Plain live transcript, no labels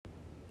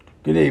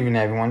Good evening,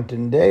 everyone.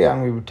 Today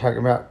I'm going to be talking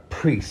about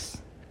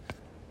priests.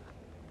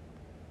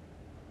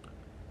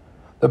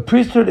 The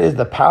priesthood is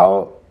the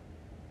power.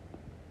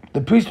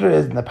 The priesthood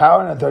is the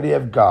power and authority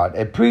of God.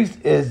 A priest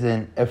is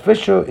an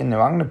official in the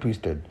rank of the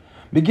priesthood.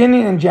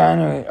 Beginning in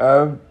January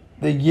of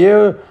the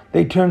year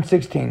they turn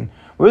 16,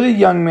 where the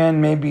young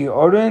man may be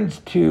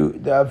ordained to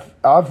the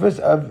office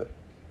of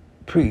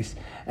priest,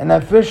 an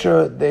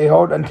official they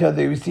hold until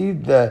they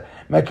receive the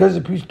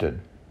Melchizedek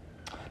priesthood.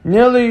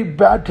 Newly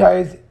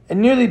baptized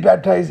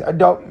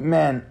adult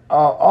men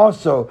are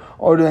also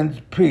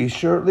ordained priests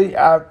shortly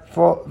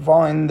after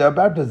following their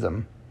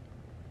baptism.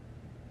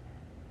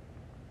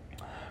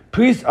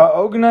 Priests are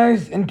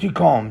organized into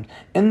columns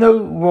in the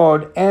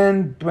ward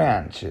and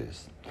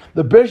branches.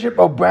 The bishop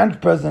or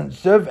branch president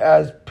serve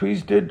as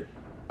priesthood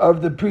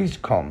of the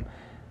priest column,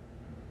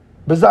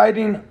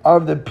 presiding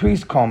of the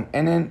priest column,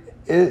 and then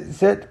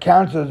set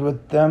councils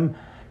with them,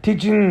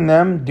 teaching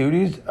them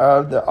duties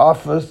of the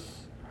office.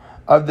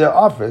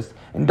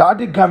 In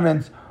Doctrine and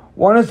Covenants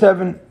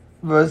 107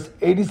 verse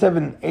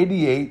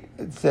 87-88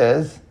 it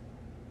says,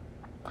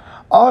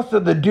 also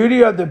the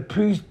duty of the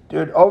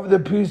priesthood over the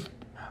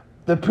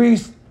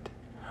priesthood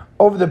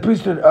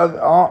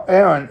of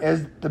Aaron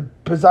is the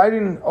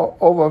presiding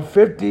over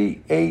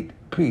 58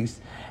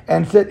 priests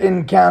and sit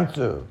in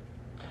council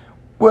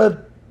with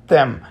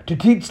them to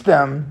teach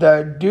them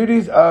the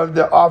duties of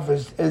the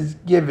office is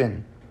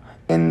given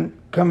in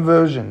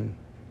conversion.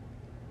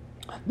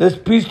 This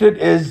priesthood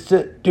is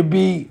to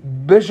be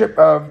bishop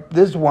of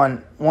this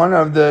one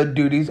of the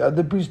duties of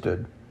the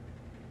priesthood.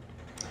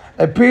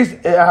 A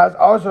priest has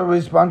also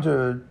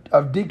responsibility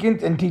of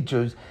deacons and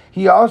teachers.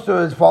 He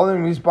also is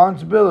following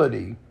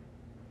responsibility.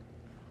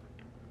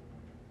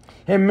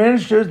 He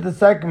administers the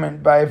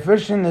sacrament by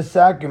officiating the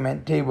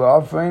sacrament table,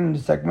 offering the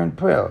sacrament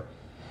prayer.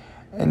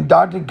 In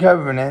Doctrine and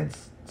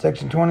Covenants,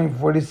 section 20,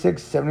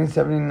 46, 70,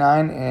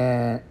 79,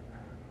 and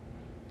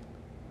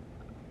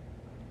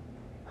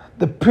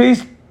the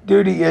priest's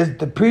duty is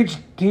to preach,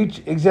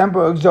 teach,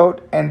 example,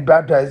 exhort, and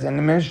baptize, and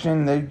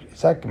administering the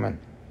sacrament.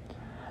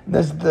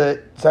 This is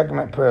the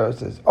sacrament prayer. It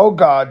says, O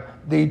God,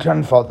 the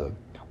eternal Father,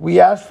 we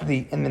ask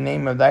thee in the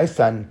name of thy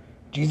Son,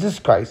 Jesus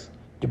Christ,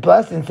 to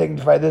bless and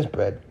sanctify this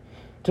bread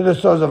to the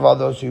souls of all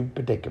those who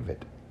partake of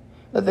it,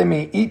 that they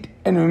may eat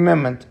in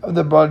remembrance of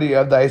the body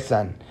of thy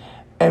Son,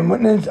 and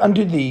witness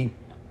unto thee,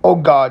 O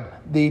God,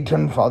 the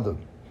eternal Father,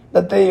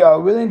 that they are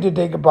willing to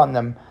take upon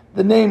them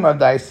the name of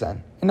thy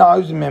Son, and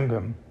always remember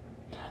him,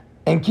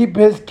 and keep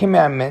his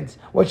commandments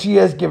which he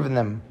has given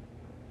them,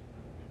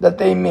 that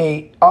they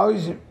may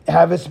always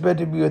have his spirit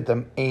to be with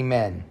them.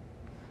 Amen.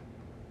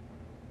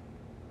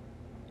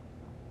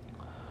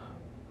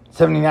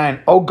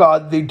 79. O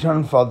God, the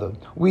eternal Father,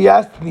 we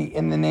ask thee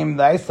in the name of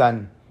thy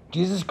Son,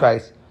 Jesus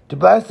Christ, to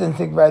bless and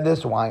sanctify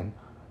this wine.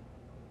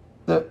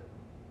 If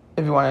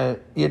you want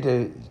to, you have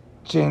to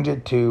change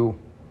it to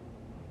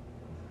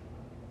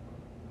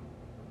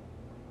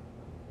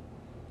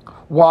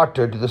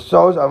water to the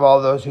souls of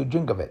all those who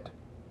drink of it,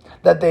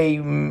 that they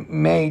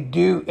may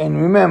do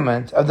in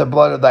remembrance of the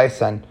blood of thy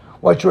Son,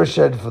 which was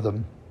shed for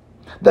them,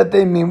 that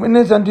they may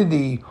witness unto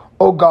thee,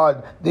 O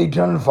God, the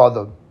eternal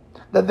Father,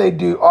 that they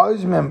do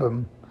always remember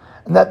him,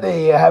 and that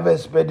they have a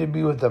spirit to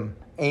be with them.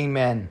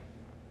 Amen.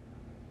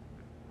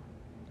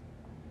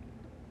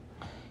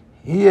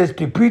 He is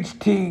to preach,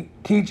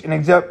 teach, and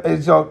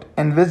exhort,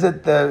 and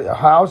visit the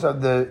house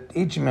of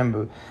each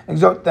member,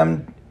 exhort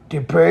them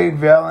to pray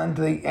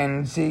valiantly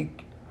and secret,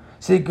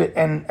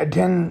 and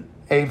attend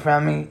a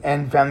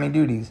family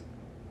duties.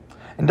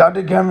 In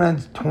Doctrine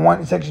and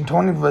Covenants section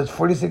 20 verse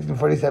 46 and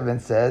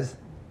 47 says,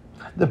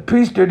 the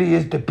priest's duty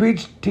is to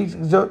preach, teach,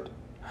 exhort,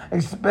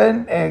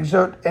 expend, and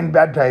exhort, and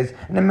baptize,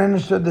 and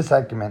administer the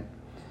sacrament.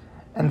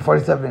 And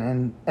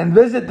 47, and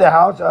visit the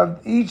house of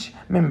each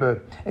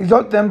member,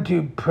 exhort them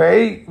to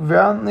pray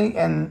valiantly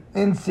and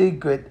in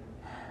secret,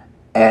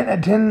 and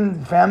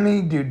attend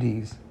family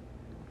duties.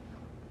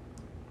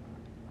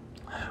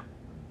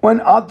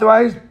 When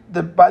authorized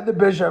by the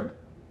bishop,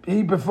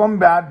 he performed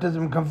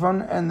baptism,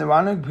 confirmed in the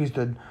Aaronic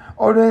priesthood,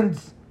 ordained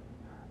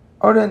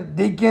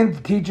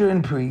deacons, teachers,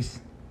 and priests.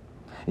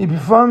 He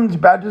performs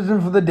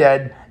baptism for the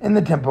dead in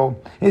the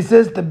temple. He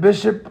assists the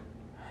bishop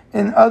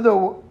in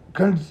other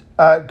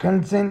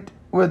consent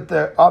with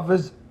the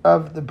office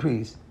of the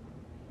priest.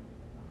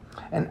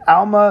 In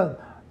Alma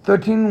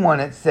 13:1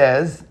 it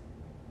says,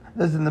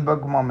 this is in the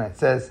Book of Mormon, it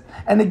says,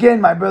 and again,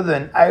 my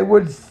brethren, I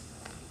would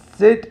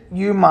set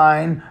you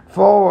mind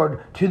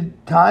forward to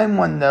time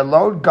when the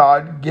Lord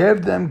God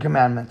gave them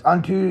commandments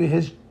unto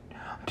his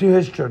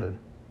children.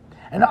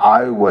 And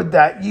I would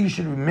that you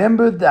should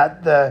remember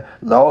that the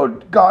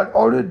Lord God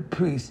ordered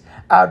priests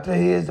after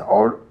his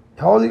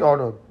holy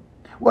order,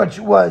 which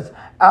was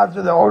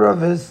after the order of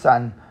his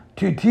Son,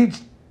 to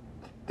teach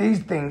these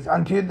things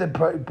unto the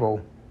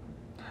people.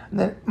 And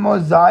then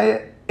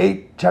Mosiah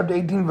chapter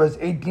 18, verse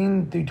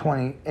 18 through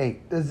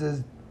 28. This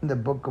is in the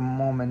Book of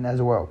Mormon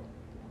as well.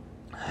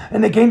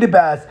 And it came to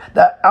pass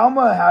that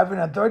Alma, having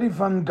authority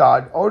from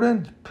God,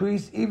 ordained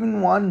priests,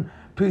 even one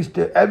priest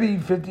to every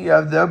 50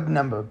 of their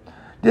number,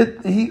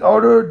 did he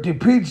order to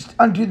preach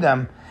unto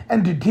them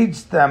and to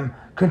teach them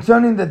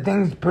concerning the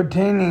things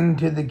pertaining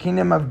to the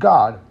kingdom of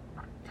God.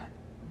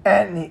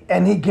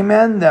 And he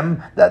commanded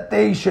them that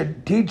they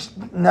should teach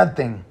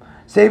nothing,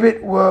 save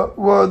it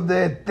were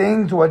the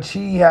things which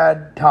he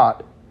had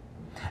taught,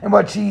 and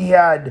which he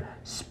had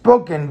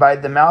spoken by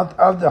the mouth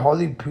of the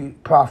holy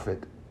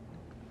prophet.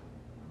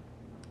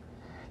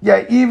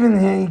 Yet even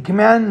he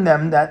commanded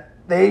them that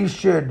they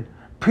should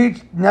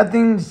preach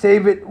nothing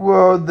save it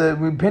were the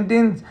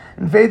repentance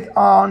and faith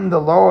on the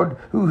Lord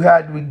who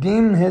had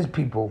redeemed his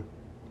people.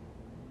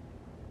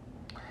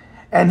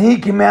 And he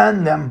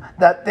commanded them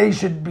that they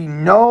should be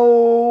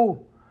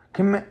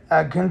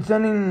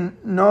concerning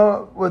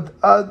no with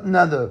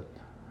another,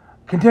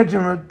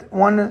 contention with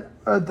one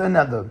with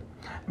another,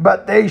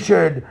 but they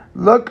should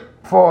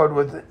look forward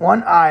with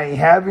one eye,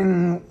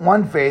 having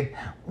one faith,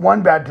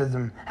 one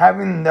baptism,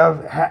 having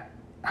the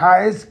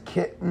highest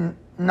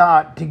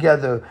knot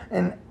together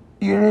in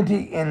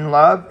unity in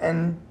love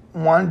and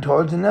one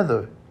towards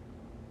another.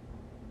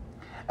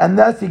 And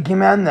thus he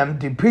commanded them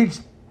to preach,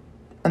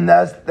 and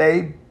thus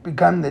they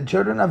become the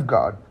children of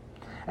God.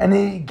 And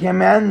he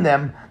commanded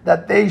them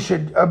that they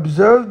should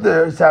observe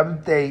the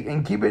Sabbath day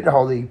and keep it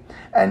holy,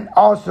 and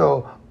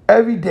also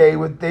every day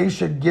they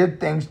should give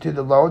thanks to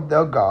the Lord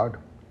their God.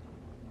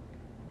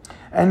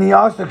 And he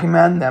also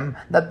commanded them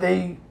that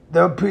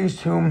the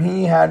priests whom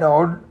he had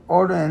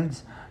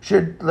ordained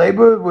should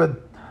labor with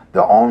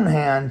their own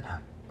hands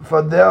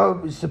for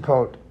their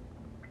support.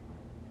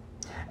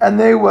 And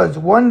there was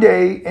one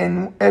day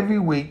in every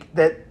week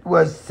that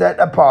was set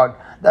apart,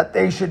 that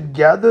they should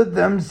gather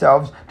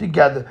themselves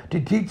together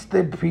to teach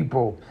the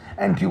people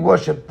and to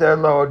worship their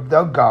Lord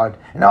their God,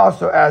 and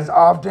also as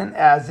often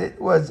as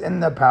it was in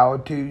their power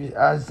to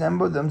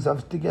assemble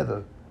themselves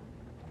together.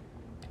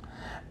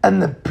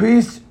 And the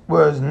priests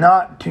was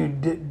not to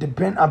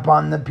depend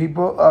upon the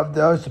people of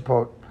their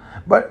support,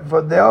 but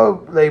for their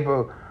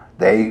labor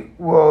they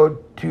were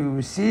to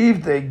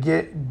receive the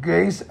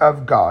grace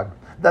of God,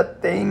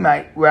 that they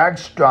might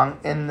wax strong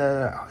in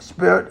the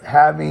spirit,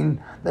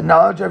 having the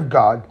knowledge of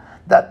God,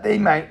 that they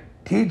might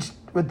teach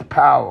with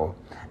power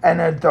and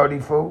authority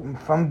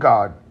from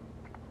God.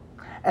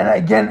 And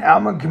again,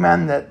 Alma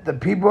commanded that the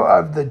people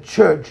of the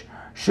church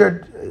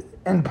should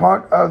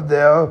impart of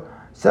their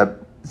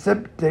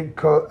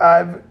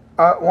sepulchre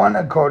one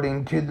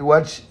according to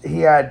what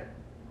he had.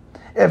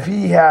 If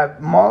he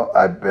had more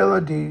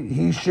ability,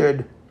 he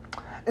should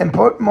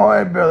impart more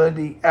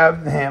ability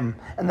of him,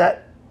 and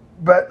that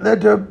but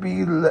little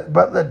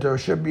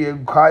should be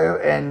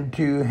required, and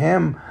to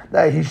him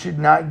that he should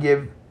not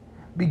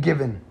be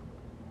given.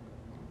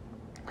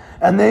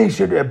 And they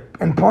should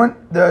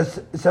appoint their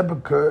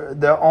sepulchre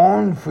their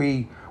own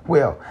free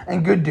will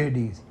and good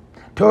duties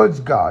towards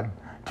God.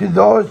 To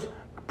those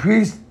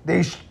priests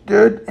they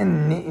stood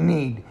in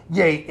need,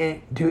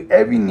 yea, to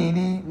every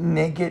needy,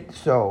 naked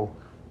soul.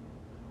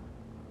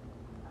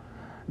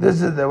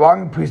 This is the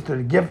Walking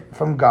Priesthood, gift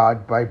from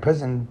God by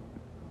President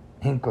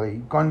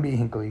Hinckley, Gordon B.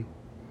 Hinckley,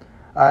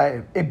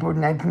 April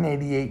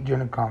 1988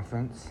 General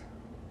Conference.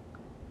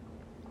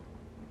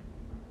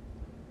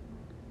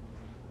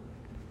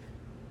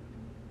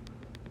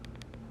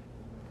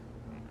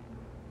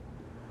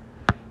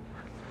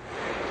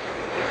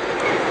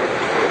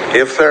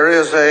 If there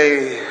is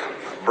a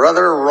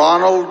Brother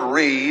Ronald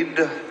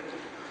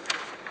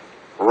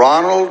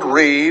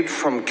Reed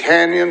from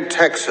Canyon,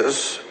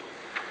 Texas,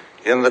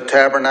 in the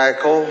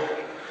tabernacle,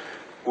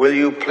 will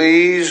you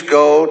please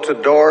go to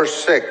door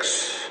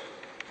 6?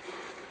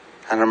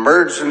 An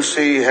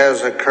emergency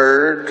has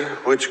occurred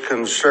which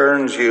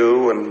concerns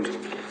you, and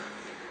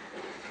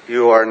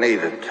you are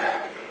needed.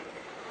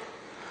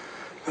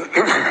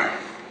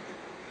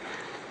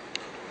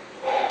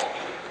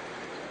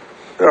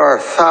 There are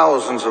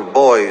thousands of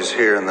boys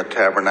here in the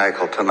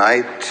tabernacle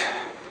tonight,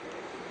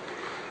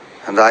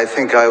 and I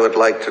think I would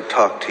like to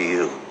talk to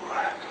you.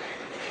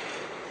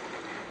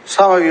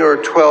 Some of you are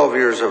 12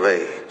 years of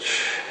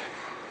age.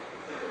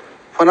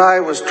 When I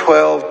was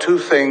 12, two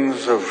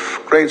things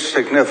of great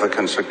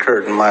significance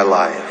occurred in my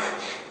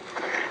life.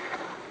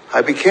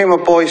 I became a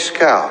Boy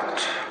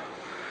Scout.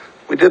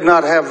 We did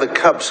not have the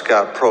Cub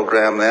Scout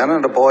program then,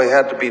 and a boy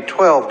had to be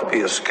 12 to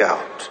be a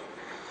scout.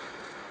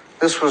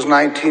 This was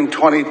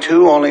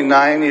 1922, only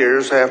 9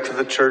 years after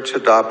the church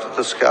adopted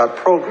the Scout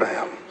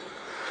program.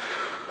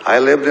 I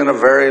lived in a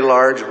very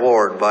large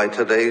ward by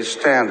today's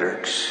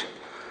standards.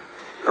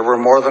 There were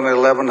more than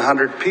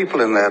 1,100 people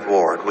in that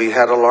ward. We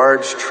had a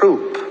large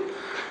troop,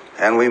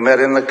 and we met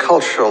in the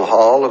cultural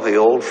hall of the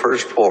old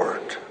First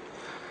Ward.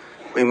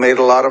 We made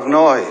a lot of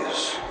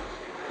noise.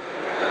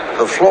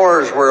 The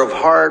floors were of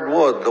hard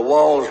wood, the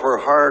walls were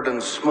hard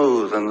and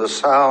smooth, and the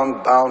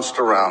sound bounced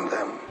around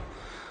them.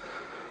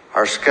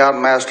 Our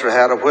scoutmaster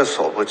had a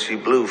whistle, which he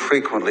blew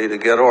frequently to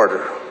get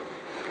order.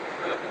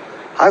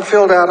 I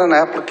filled out an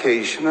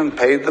application and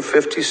paid the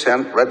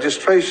 50-cent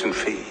registration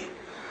fee,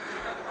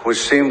 which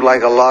seemed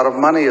like a lot of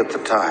money at the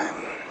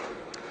time.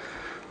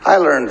 I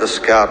learned the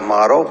Scout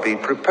motto, be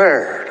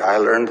prepared. I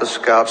learned the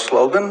Scout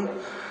slogan,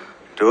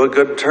 Do a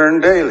good turn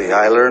daily.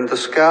 I learned the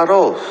Scout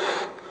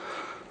Oath.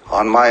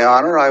 On my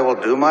honor, I will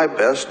do my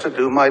best to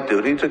do my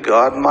duty to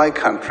God and my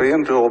country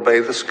and to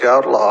obey the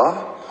Scout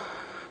law,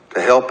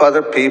 to help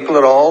other people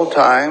at all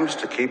times,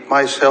 to keep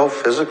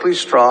myself physically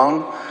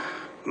strong,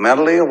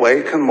 mentally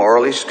awake, and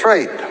morally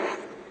straight.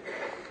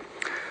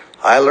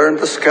 I learned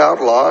the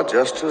Scout law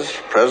just as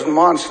President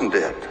Monson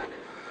did.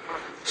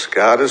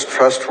 Scout is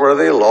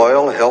trustworthy,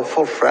 loyal,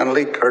 helpful,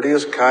 friendly,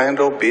 courteous, kind,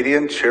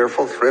 obedient,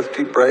 cheerful,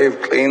 thrifty,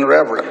 brave, clean,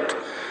 reverent.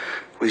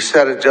 We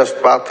said it just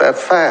about that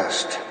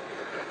fast.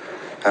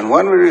 And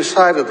when we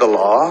recited the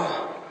law,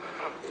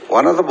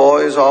 one of the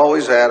boys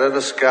always added,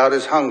 "A Scout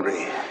is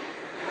hungry."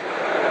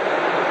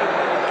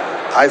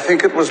 I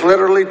think it was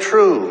literally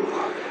true.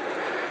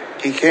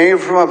 He came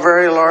from a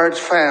very large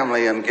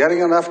family, and getting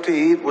enough to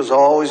eat was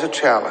always a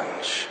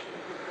challenge.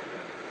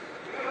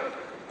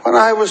 When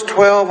I was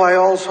 12, I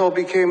also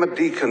became a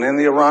deacon in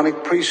the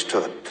Aaronic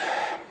priesthood.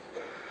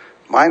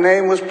 My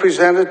name was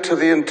presented to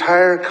the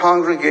entire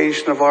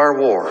congregation of our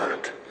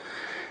ward.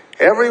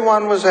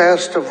 Everyone was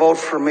asked to vote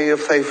for me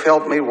if they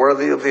felt me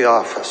worthy of the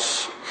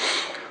office.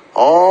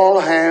 All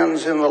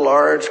hands in the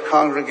large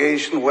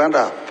congregation went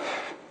up.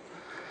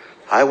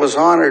 I was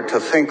honored to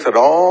think that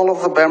all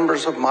of the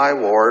members of my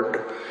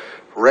ward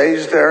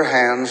raised their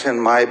hands in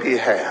my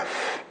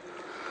behalf.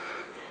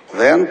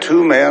 Then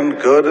 2 men,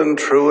 good and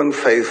true and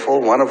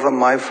faithful, one of them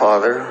my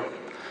father,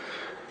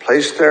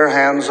 placed their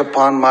hands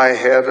upon my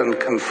head and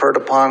conferred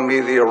upon me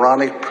the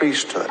Aaronic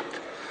priesthood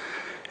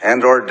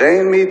and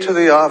ordained me to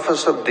the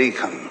office of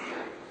deacon.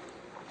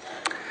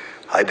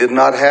 I did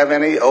not have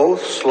any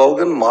oath,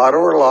 slogan, motto,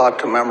 or law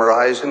to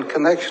memorize in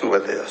connection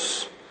with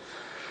this.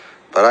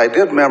 But I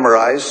did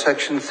memorize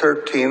section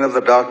 13 of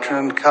the Doctrine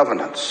and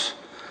Covenants,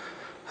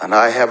 and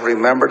I have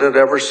remembered it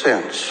ever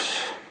since.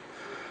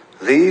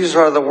 These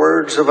are the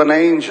words of an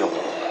angel.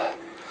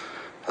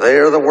 They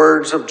are the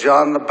words of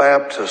John the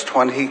Baptist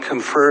when he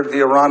conferred the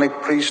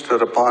Aaronic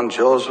priesthood upon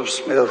Joseph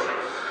Smith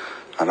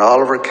and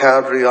Oliver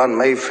Cowdery on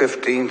May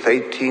 15th,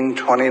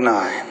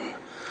 1829.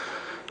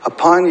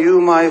 Upon you,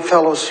 my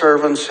fellow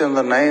servants, in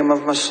the name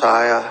of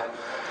Messiah,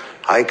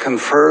 I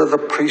confer the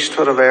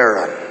priesthood of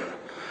Aaron,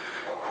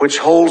 which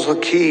holds the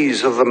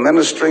keys of the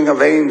ministering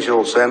of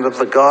angels and of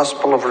the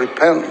gospel of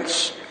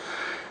repentance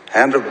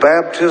and of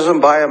baptism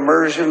by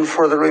immersion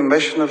for the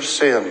remission of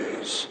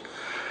sins.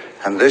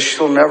 And this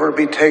shall never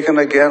be taken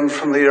again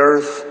from the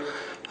earth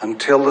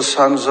until the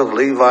sons of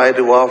Levi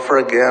do offer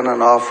again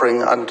an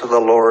offering unto the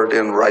Lord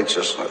in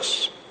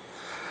righteousness.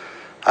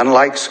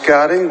 Unlike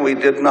scouting, we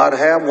did not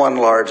have one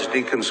large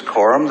deacon's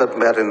quorum that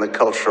met in the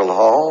cultural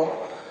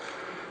hall.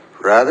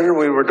 Rather,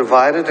 we were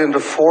divided into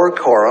 4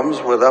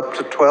 quorums with up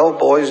to 12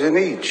 boys in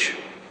each.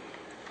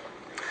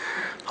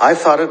 I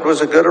thought it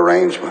was a good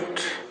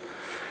arrangement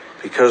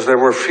because there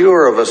were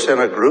fewer of us in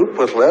a group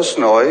with less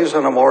noise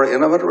and a more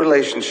intimate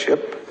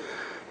relationship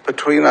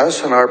between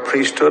us and our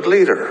priesthood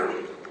leader.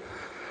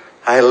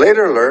 I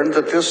later learned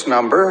that this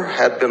number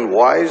had been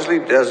wisely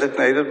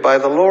designated by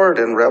the Lord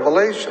in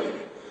Revelation.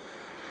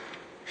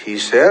 He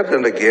said,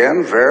 and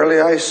again, verily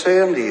I say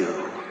unto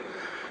you,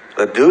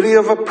 the duty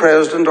of a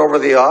president over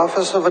the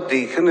office of a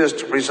deacon is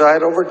to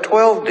preside over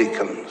 12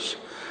 deacons,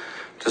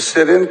 to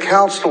sit in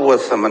council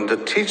with them and to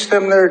teach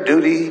them their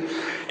duty,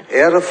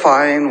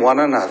 edifying one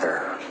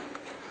another.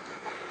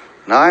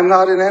 Now, I'm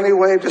not in any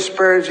way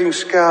disparaging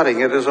scouting.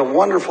 It is a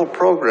wonderful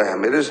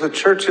program. It is the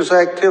church's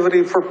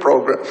activity for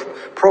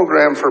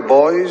program for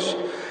boys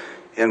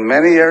in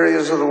many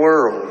areas of the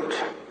world.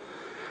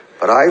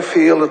 But I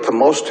feel that the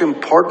most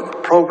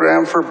important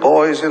program for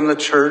boys in the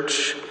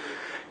church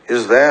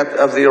is that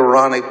of the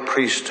Aaronic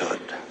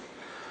priesthood.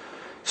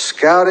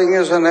 Scouting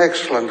is an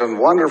excellent and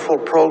wonderful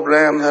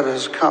program that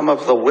has come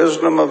of the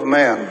wisdom of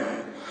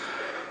men.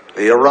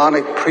 The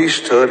Aaronic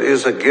priesthood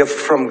is a gift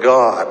from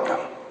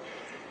God.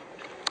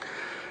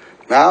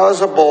 Now,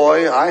 as a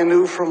boy, I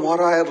knew from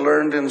what I had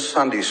learned in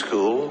Sunday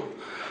school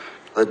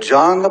that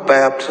John the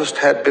Baptist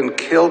had been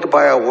killed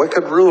by a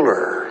wicked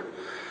ruler,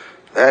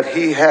 that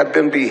he had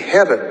been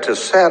beheaded to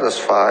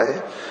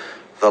satisfy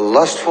the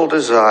lustful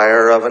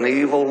desire of an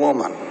evil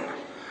woman.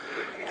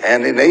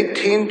 And in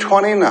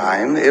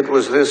 1829, it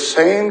was this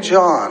same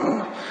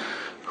John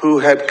who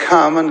had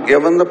come and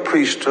given the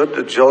priesthood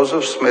to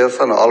Joseph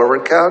Smith and Oliver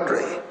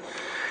Cowdery.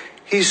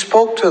 He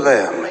spoke to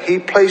them. He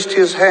placed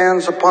his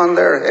hands upon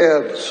their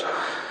heads.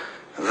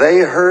 They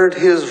heard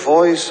his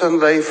voice and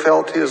they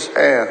felt his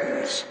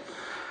hands.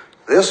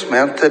 This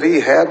meant that he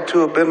had to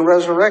have been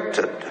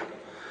resurrected.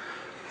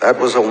 That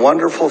was a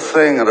wonderful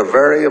thing and a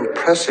very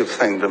impressive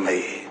thing to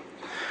me.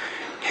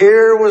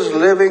 Here was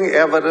living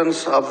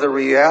evidence of the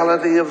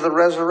reality of the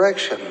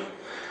resurrection,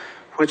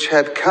 which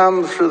had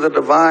come through the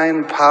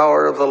divine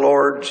power of the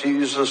Lord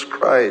Jesus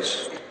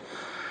Christ,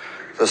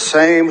 the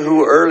same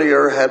who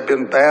earlier had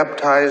been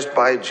baptized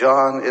by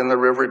John in the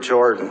River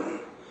Jordan.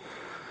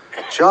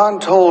 John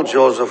told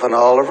Joseph and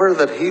Oliver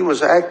that he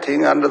was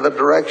acting under the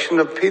direction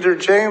of Peter,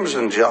 James,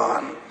 and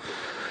John,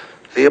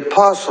 the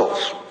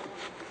apostles,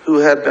 who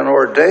had been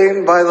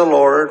ordained by the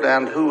Lord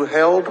and who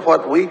held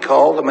what we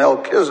call the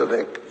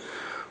Melchizedek,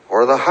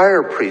 or the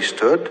higher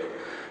priesthood,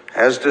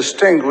 as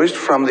distinguished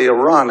from the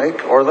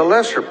Aaronic or the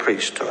lesser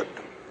priesthood.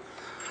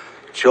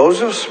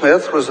 Joseph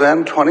Smith was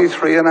then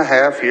 23 and a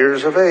half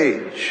years of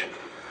age.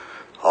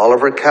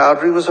 Oliver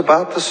Cowdery was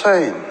about the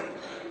same.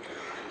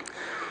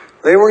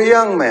 They were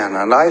young men,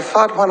 and I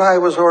thought when I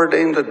was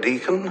ordained a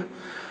deacon,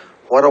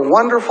 what a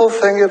wonderful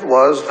thing it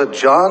was that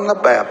John the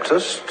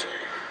Baptist,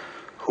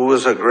 who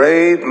was a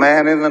great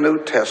man in the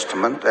New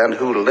Testament and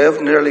who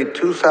lived nearly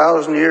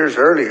 2,000 years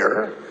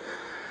earlier,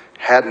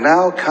 had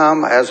now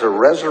come as a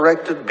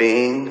resurrected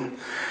being,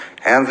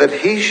 and that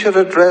he should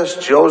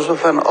address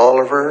Joseph and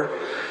Oliver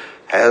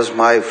as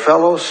my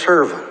fellow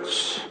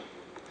servants.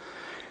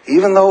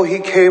 Even though he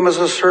came as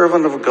a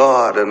servant of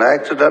God and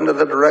acted under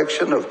the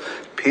direction of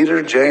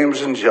Peter,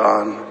 James, and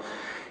John,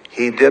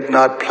 he did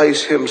not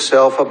place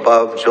himself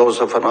above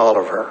Joseph and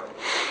Oliver.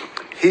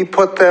 He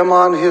put them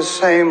on his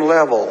same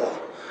level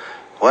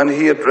when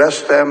he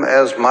addressed them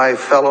as my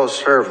fellow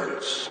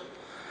servants.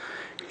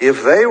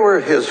 If they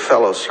were his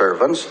fellow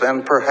servants,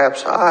 then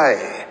perhaps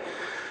I,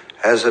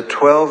 as a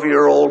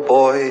 12-year-old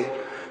boy,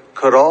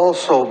 could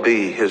also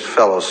be his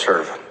fellow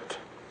servant.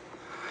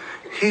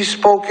 He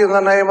spoke in the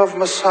name of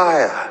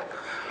Messiah,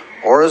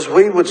 or as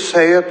we would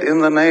say it, in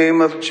the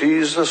name of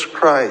Jesus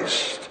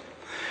Christ.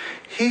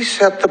 He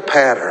set the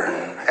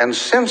pattern, and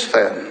since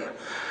then,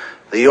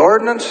 the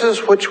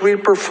ordinances which we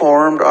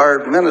performed are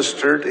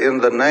administered in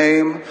the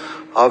name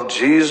of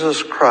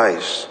Jesus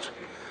Christ.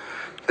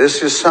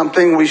 This is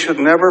something we should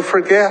never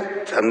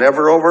forget and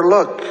never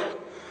overlook.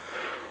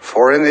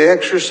 For in the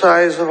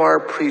exercise of our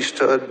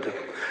priesthood,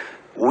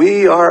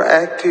 we are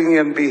acting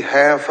in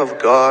behalf of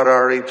God,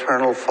 our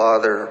eternal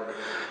Father,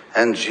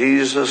 and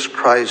Jesus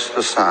Christ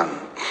the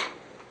Son.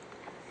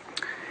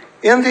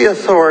 In the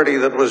authority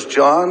that was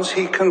John's,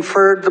 he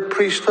conferred the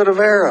priesthood of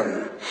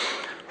Aaron.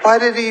 Why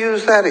did he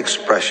use that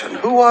expression?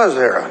 Who was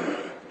Aaron?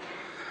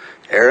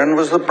 Aaron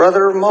was the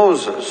brother of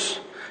Moses.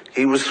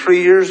 He was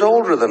 3 years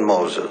older than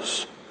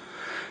Moses.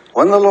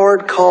 When the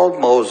Lord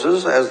called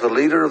Moses as the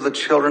leader of the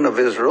children of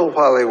Israel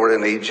while they were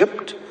in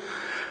Egypt,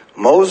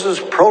 Moses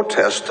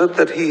protested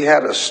that he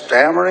had a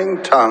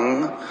stammering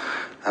tongue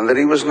and that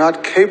he was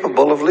not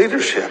capable of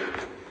leadership.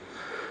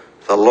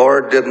 The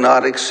Lord did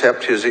not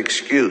accept his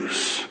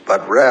excuse,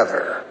 but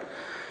rather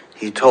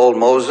he told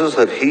Moses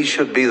that he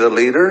should be the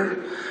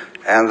leader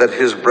and that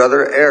his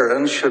brother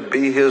Aaron should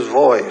be his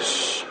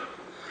voice.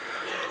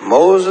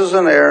 Moses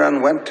and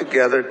Aaron went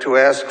together to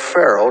ask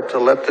Pharaoh to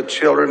let the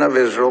children of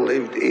Israel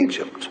leave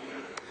Egypt.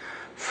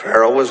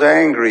 Pharaoh was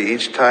angry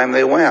each time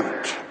they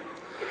went.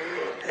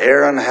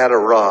 Aaron had a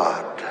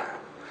rod,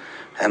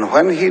 and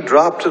when he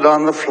dropped it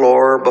on the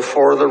floor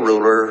before the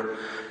ruler,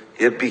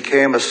 it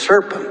became a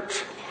serpent.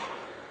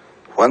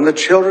 When the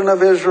children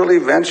of Israel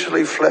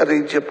eventually fled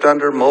Egypt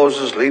under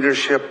Moses'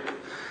 leadership,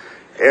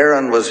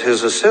 Aaron was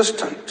his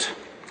assistant.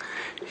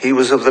 He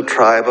was of the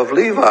tribe of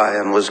Levi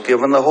and was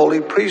given the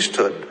holy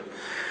priesthood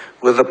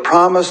with the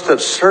promise that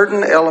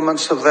certain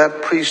elements of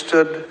that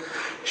priesthood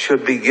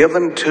should be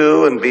given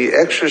to and be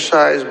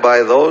exercised by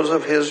those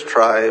of his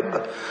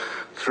tribe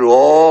through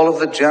all of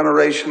the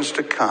generations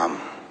to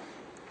come.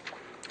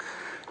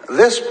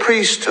 This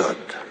priesthood,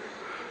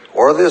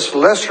 or this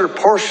lesser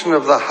portion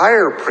of the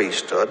higher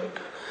priesthood,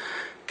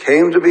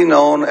 came to be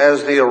known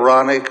as the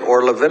Aaronic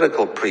or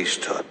Levitical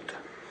priesthood.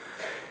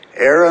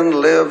 Aaron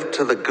lived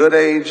to the good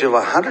age of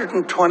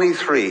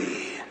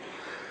 123,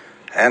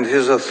 and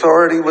his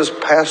authority was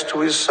passed to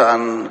his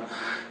son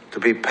to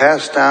be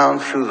passed down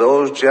through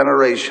those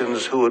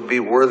generations who would be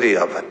worthy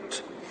of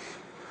it.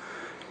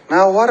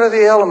 Now, what are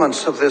the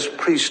elements of this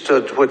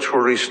priesthood which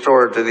were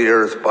restored to the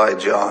earth by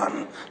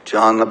John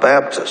the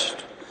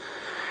Baptist?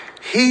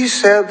 He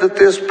said that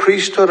this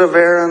priesthood of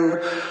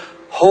Aaron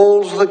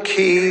holds the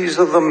keys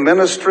of the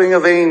ministering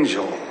of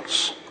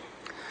angels.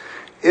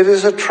 It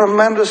is a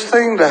tremendous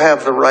thing to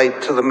have the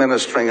right to the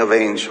ministering of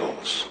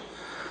angels.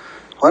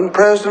 When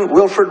President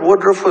Wilford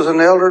Woodruff was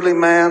an elderly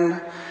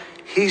man,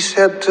 he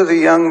said to the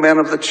young men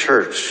of the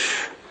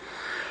church,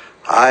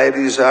 "I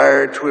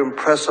desire to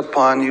impress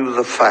upon you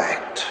the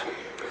fact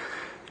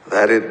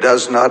that it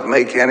does not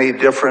make any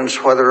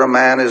difference whether a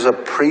man is a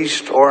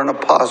priest or an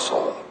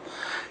apostle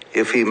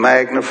if he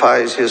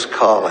magnifies his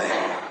calling.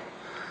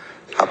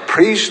 A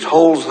priest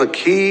holds the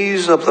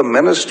keys of the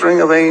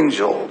ministering of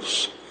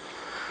angels."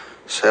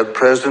 Said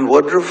President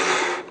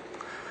Woodruff,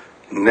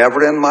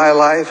 "Never in my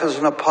life as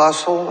an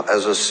apostle,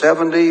 as a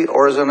 70,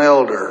 or as an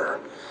elder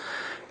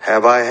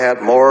have I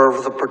had more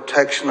of the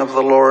protection of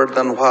the Lord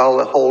than while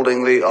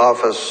holding the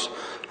office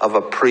of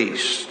a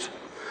priest.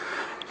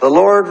 The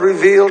Lord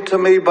revealed to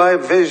me by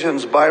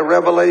visions, by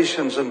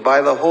revelations, and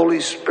by the Holy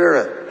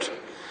Spirit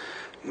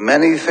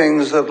many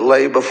things that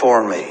lay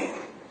before me."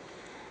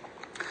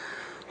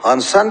 On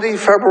Sunday,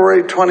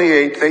 February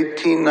 28,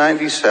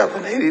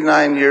 1897,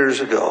 89 years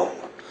ago,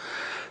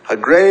 a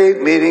great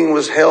meeting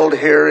was held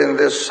here in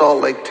this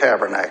Salt Lake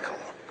Tabernacle.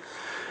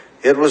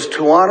 It was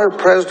to honor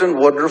President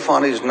Woodruff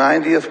on his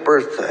 90th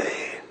birthday.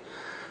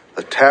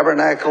 The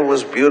tabernacle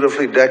was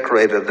beautifully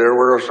decorated. There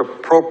was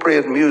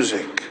appropriate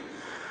music.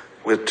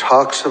 with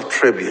talks of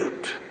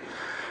tribute.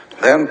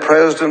 Then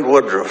President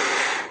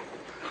Woodruff,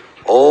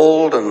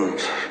 old and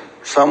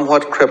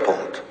somewhat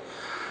crippled,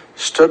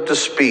 stood to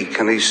speak,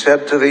 and he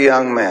said to the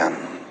young men,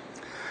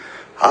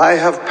 "I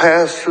have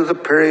passed through the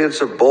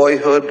periods of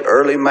boyhood,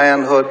 early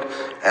manhood,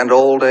 and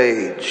old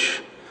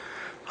age.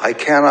 I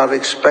cannot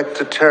expect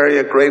to tarry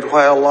a great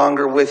while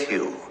longer with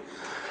you,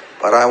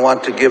 but I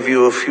want to give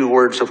you a few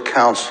words of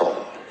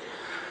counsel.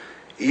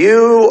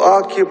 You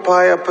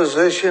occupy a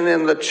position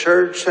in the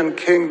church and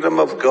kingdom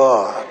of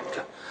God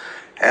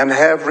and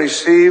have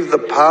received the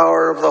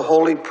power of the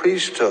holy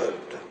priesthood.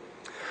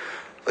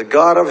 The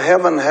God of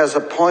heaven has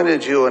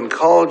appointed you and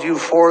called you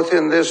forth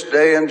in this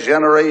day and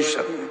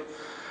generation.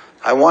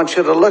 I want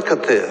you to look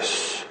at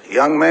this.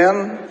 Young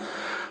men,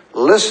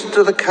 listen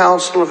to the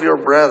counsel of your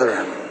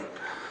brethren.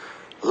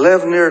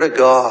 Live near to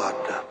God.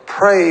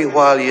 Pray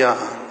while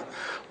young.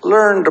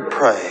 Learn to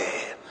pray.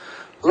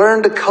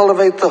 Learn to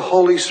cultivate the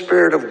Holy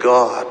Spirit of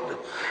God.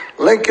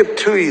 Link it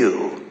to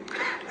you,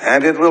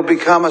 and it will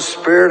become a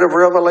spirit of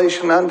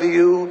revelation unto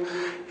you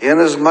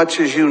inasmuch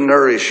as you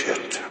nourish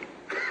it."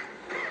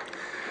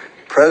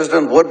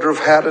 President Woodruff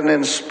had an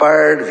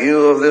inspired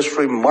view of this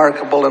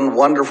remarkable and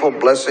wonderful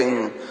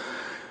blessing,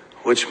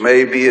 which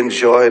may be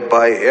enjoyed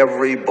by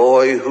every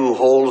boy who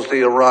holds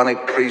the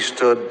Aaronic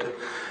priesthood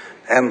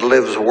and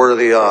lives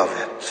worthy of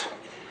it.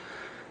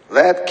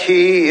 That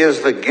key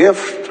is the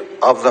gift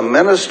of the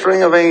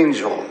ministering of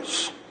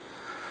angels.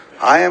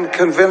 I am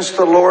convinced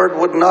the Lord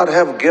would not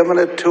have given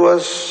it to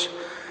us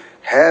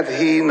had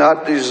he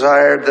not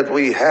desired that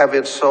we have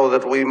it so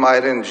that we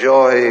might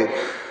enjoy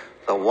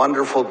the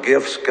wonderful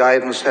gifts,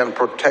 guidance, and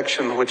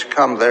protection which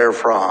come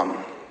therefrom.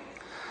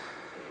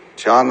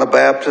 John the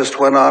Baptist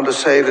went on to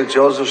say to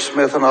Joseph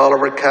Smith and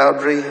Oliver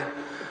Cowdery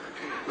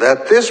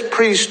that this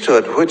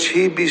priesthood which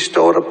he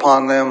bestowed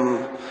upon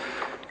them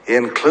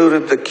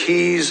included the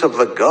keys of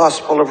the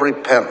gospel of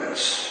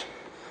repentance.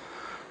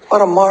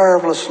 What a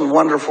marvelous and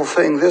wonderful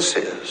thing this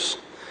is.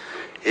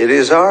 It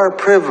is our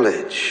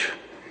privilege,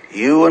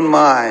 you and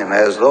mine,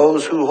 as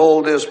those who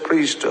hold this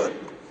priesthood,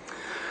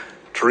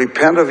 to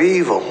repent of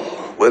evil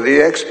with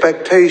the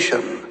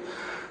expectation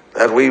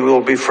that we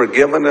will be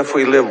forgiven if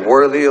we live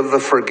worthy of the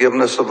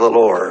forgiveness of the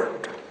Lord.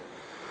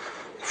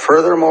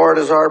 Furthermore, it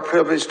is our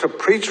privilege to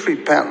preach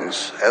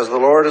repentance, as the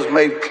Lord has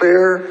made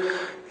clear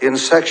in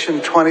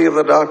section 20 of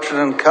the Doctrine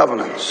and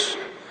Covenants.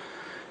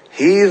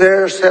 He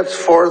there sets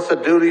forth the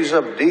duties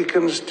of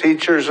deacons,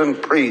 teachers,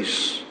 and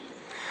priests.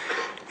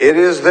 It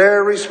is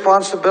their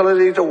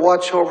responsibility to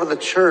watch over the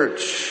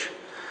church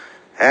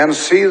and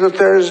see that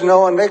there is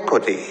no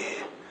iniquity,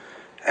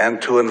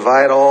 and to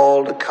invite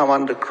all to come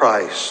unto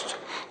Christ.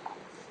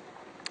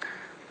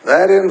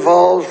 That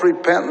involves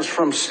repentance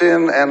from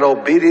sin and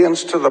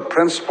obedience to the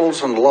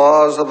principles and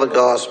laws of the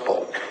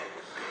gospel.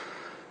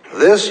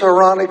 This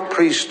Aaronic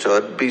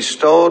priesthood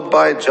bestowed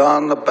by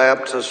John the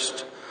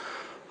Baptist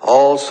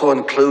also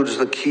includes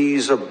the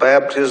keys of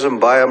baptism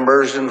by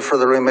immersion for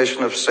the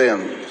remission of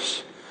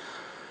sins.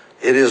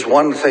 It is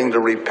one thing to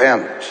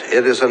repent.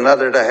 It is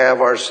another to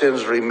have our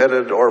sins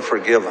remitted or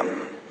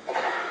forgiven.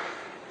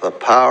 The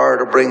power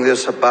to bring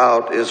this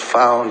about is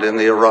found in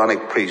the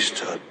Aaronic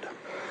priesthood.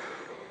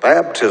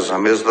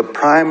 Baptism is the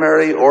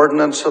primary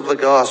ordinance of the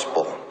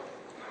gospel.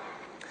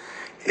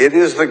 It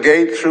is the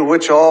gate through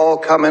which all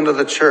come into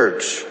the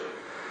church.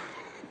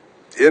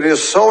 It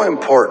is so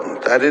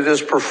important that it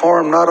is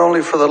performed not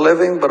only for the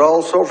living, but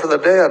also for the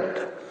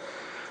dead,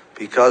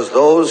 because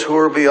those who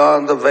are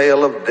beyond the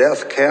veil of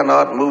death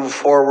cannot move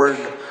forward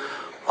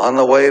on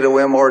the way to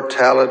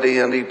immortality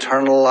and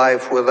eternal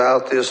life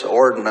without this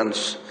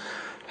ordinance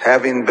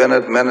having been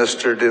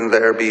administered in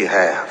their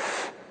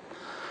behalf.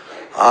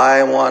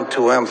 I want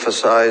to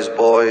emphasize,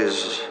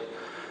 boys,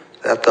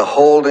 that the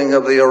holding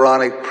of the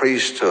Aaronic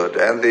priesthood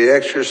and the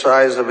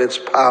exercise of its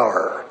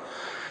power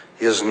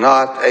is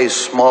not a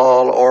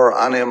small or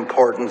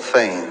unimportant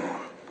thing.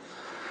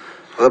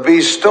 The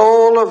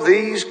bestowal of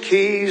these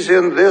keys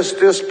in this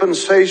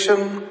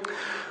dispensation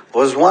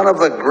was one of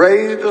the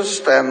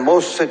greatest and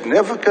most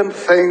significant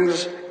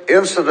things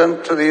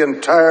incident to the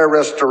entire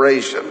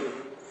restoration.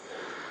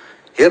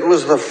 It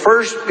was the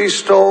first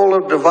bestowal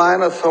of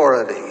divine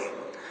authority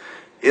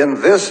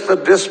in this, the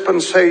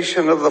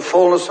dispensation of the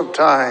fullness of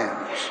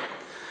times.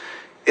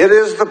 It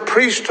is the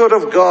priesthood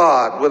of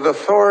God with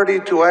authority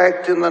to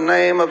act in the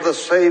name of the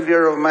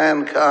Savior of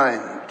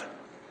mankind.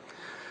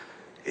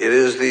 It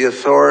is the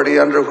authority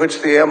under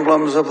which the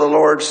emblems of the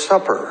Lord's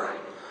Supper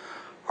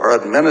are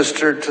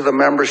administered to the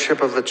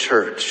membership of the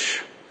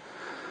church.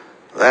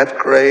 That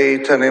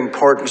great and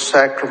important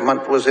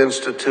sacrament was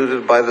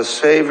instituted by the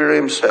Savior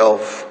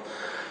himself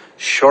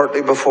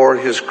shortly before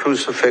his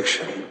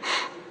crucifixion.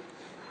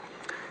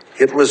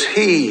 It was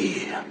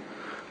he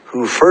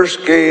who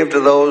first gave to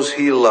those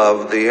he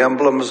loved the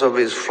emblems of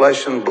his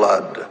flesh and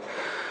blood,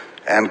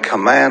 and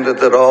commanded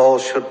that all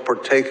should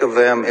partake of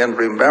them in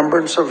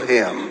remembrance of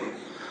him,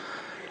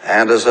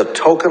 and as a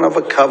token of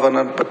a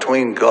covenant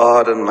between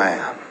God and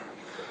man.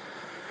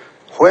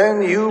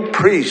 When you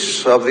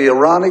priests of the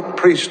Aaronic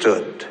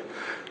priesthood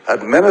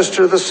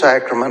administer the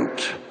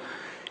sacrament,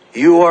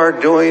 you are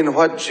doing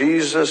what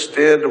Jesus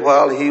did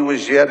while he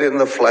was yet in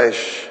the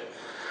flesh,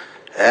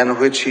 and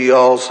which he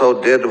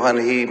also did when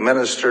he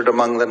ministered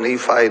among the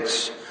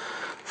Nephites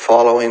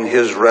following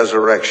his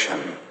resurrection.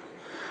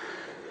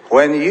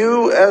 When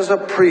you as a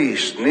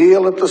priest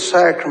kneel at the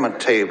sacrament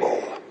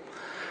table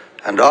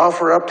and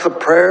offer up the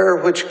prayer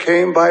which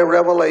came by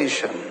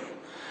revelation,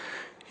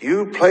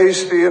 you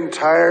place the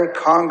entire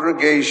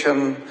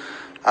congregation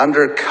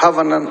under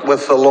covenant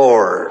with the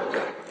Lord.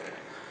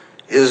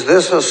 Is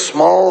this a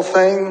small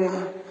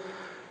thing?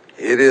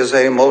 It is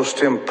a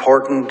most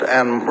important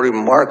and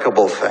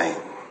remarkable thing.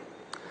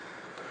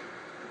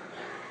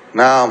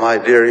 Now, my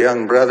dear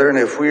young brethren,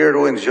 if we are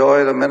to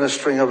enjoy the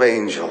ministering of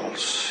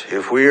angels,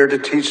 if we are to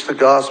teach the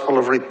gospel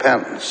of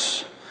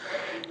repentance,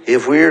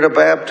 if we are to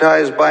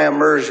baptize by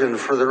immersion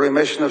for the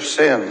remission of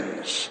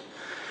sins,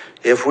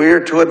 if we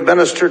are to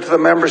administer to the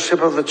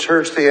membership of the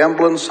church the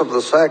emblems of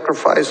the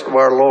sacrifice of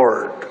our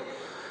Lord,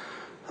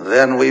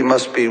 then we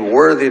must be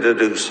worthy to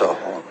do so.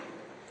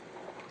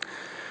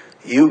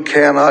 You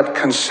cannot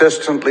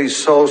consistently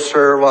so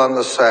serve on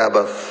the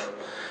Sabbath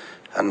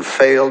and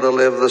fail to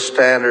live the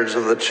standards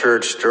of the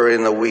church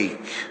during the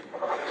week.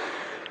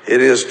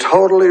 It is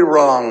totally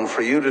wrong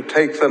for you to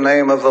take the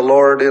name of the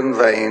Lord in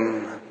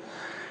vain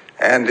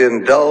and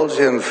indulge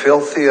in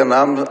filthy and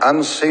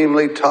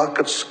unseemly talk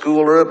at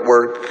school or at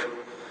work,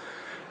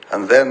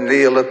 and then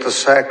kneel at the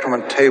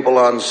sacrament table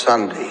on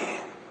Sunday.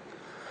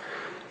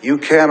 You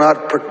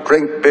cannot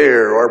drink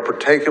beer or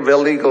partake of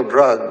illegal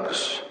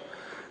drugs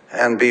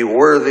and be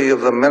worthy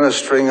of the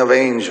ministering of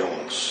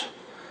angels.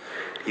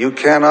 You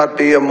cannot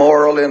be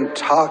immoral in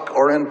talk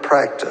or in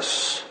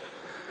practice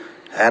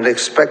and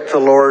expect the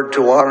Lord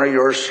to honor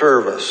your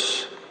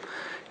service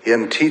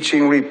in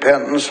teaching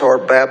repentance or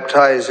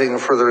baptizing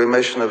for the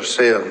remission of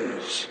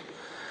sins.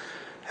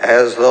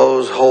 As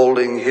those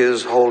holding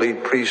his holy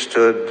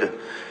priesthood,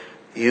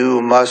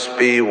 you must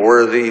be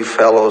worthy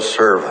fellow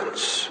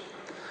servants.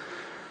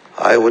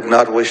 I would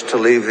not wish to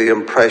leave the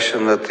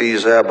impression that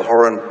these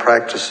abhorrent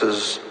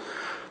practices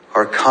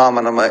are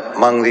common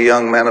among the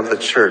young men of the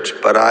church,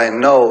 but I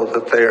know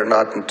that they are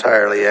not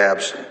entirely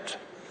absent.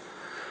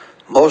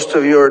 Most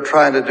of you are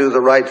trying to do the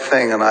right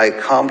thing, and I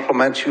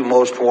compliment you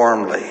most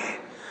warmly.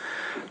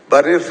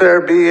 But if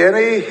there be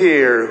any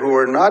here who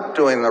are not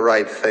doing the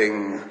right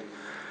thing,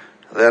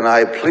 then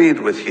I plead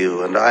with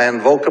you, and I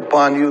invoke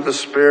upon you the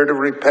spirit of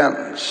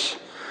repentance,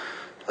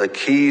 the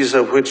keys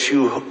of which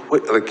you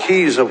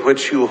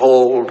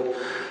hold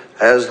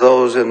as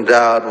those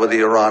endowed with the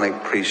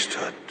Aaronic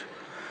priesthood.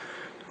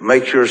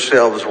 Make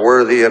yourselves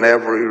worthy in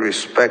every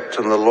respect,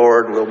 and the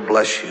Lord will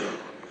bless you.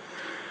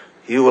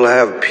 You will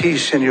have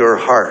peace in your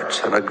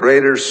hearts and a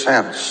greater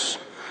sense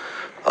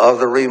of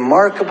the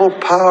remarkable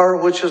power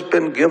which has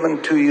been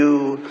given to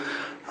you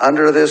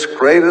under this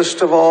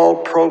greatest of all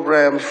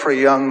programs for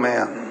young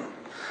men.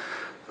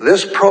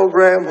 This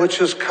program which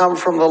has come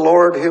from the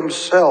Lord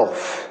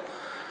himself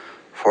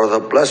for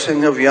the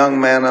blessing of young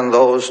men and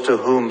those to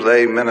whom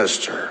they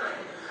minister.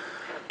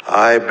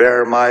 I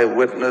bear my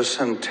witness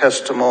and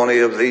testimony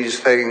of these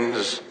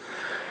things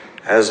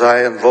as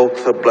I invoke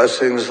the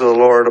blessings of the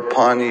Lord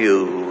upon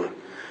you,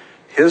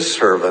 his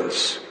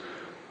servants,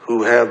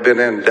 who have been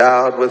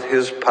endowed with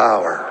his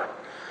power.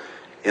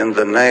 In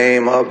the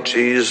name of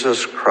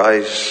Jesus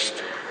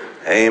Christ,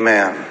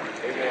 amen.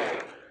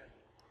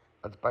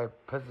 That's by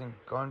President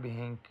Gordon B.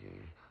 Hinckley,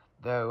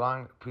 the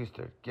Aaronic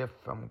priesthood gift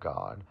from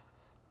God.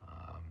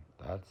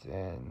 That's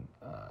in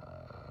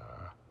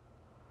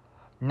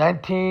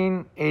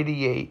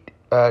 1988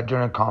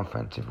 during a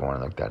conference, if you want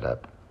to look that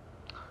up.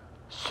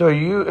 So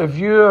if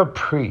you're a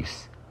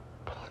priest,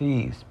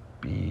 please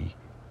be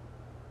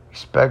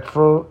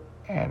respectful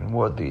and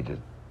worthy to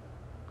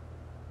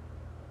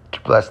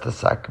bless the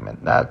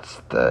sacrament.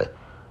 That's the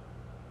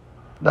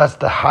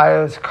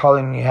highest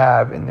calling you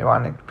have in the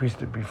Aaronic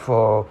priesthood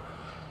before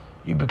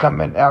you become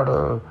an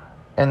elder.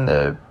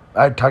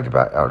 I talked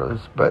about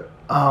elders, but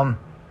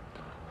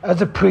as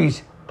a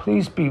priest,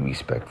 please be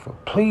respectful.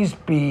 Please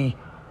be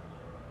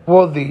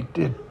worthy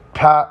to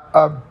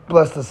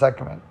bless the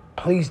sacrament.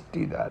 Please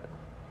do that.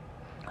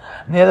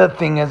 And the other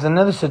thing is,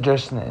 another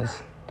suggestion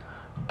is,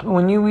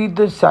 when you read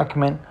the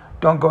sacrament,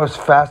 don't go as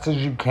fast as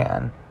you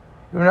can.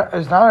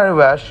 It's not a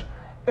rush.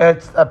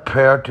 It's a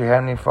prayer to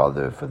Heavenly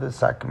Father for the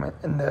sacrament,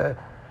 and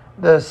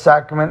the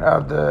sacrament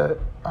of the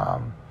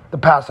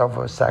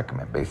Passover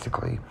sacrament,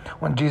 basically,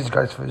 when Jesus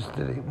Christ first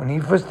did it. When he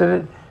first did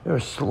it, it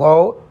was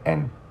slow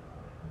and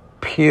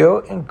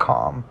pure and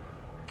calm.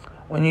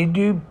 When you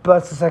do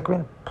bless the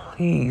sacrament,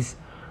 please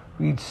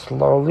read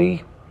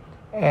slowly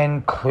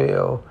and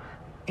clear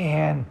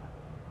and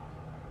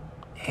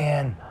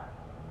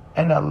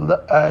a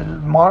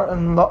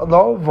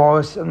low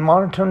voice, a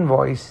monotone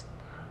voice,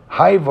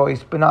 high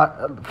voice, but not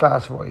a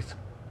fast voice.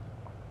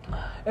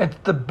 It's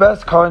the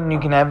best calling you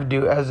can ever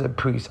do as a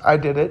priest. I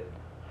did it.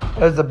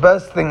 It was the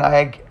best thing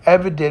I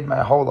ever did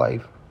my whole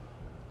life.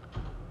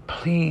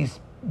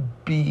 Please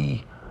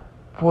be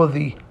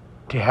worthy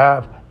to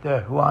have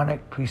the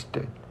Aaronic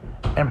priesthood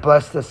and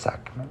bless the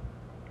sacrament.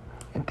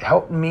 It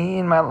helped me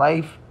in my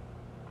life.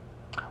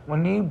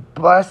 When you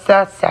bless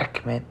that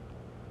sacrament,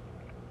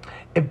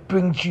 it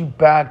brings you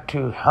back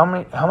to how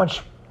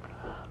much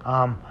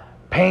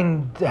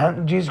pain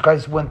Jesus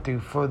Christ went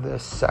through for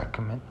this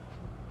sacrament.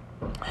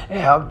 It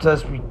helps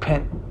us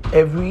repent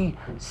every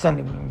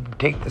Sunday when we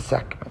take the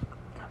sacrament.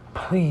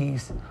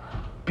 Please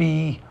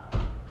be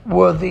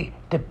worthy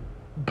to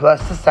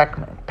bless the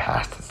sacrament,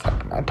 pass the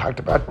sacrament. I talked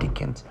about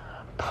deacons.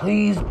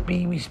 Please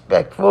be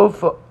respectful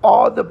for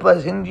all the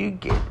blessings you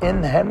get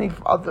in the Heavenly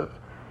Father.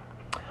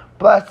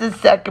 Bless the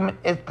sacrament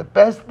is the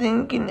best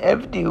thing you can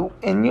ever do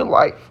in your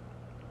life.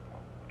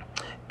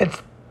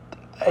 It's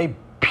a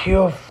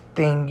pure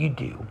thing you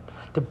do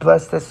to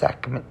bless the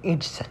sacrament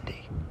each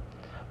Sunday.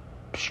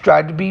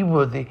 Strive to be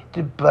worthy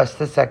to bless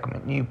the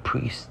sacrament, you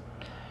priests.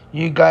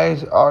 You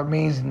guys are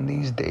amazing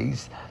these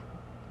days.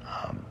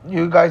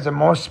 You guys are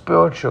more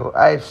spiritual,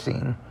 I've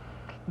seen.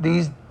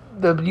 The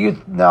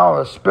youth now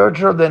are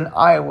spiritual than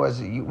I was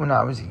when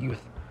I was a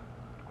youth.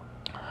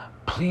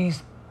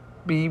 Please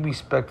be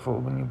respectful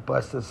when you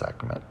bless the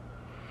sacrament.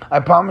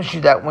 I promise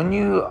you that when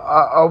you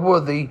are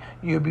worthy,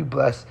 you'll be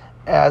blessed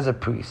as a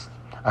priest.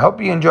 I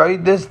hope you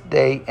enjoyed this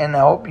day, and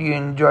I hope you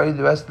enjoy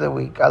the rest of the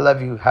week. I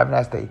love you. Have a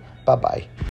nice day. Bye-bye.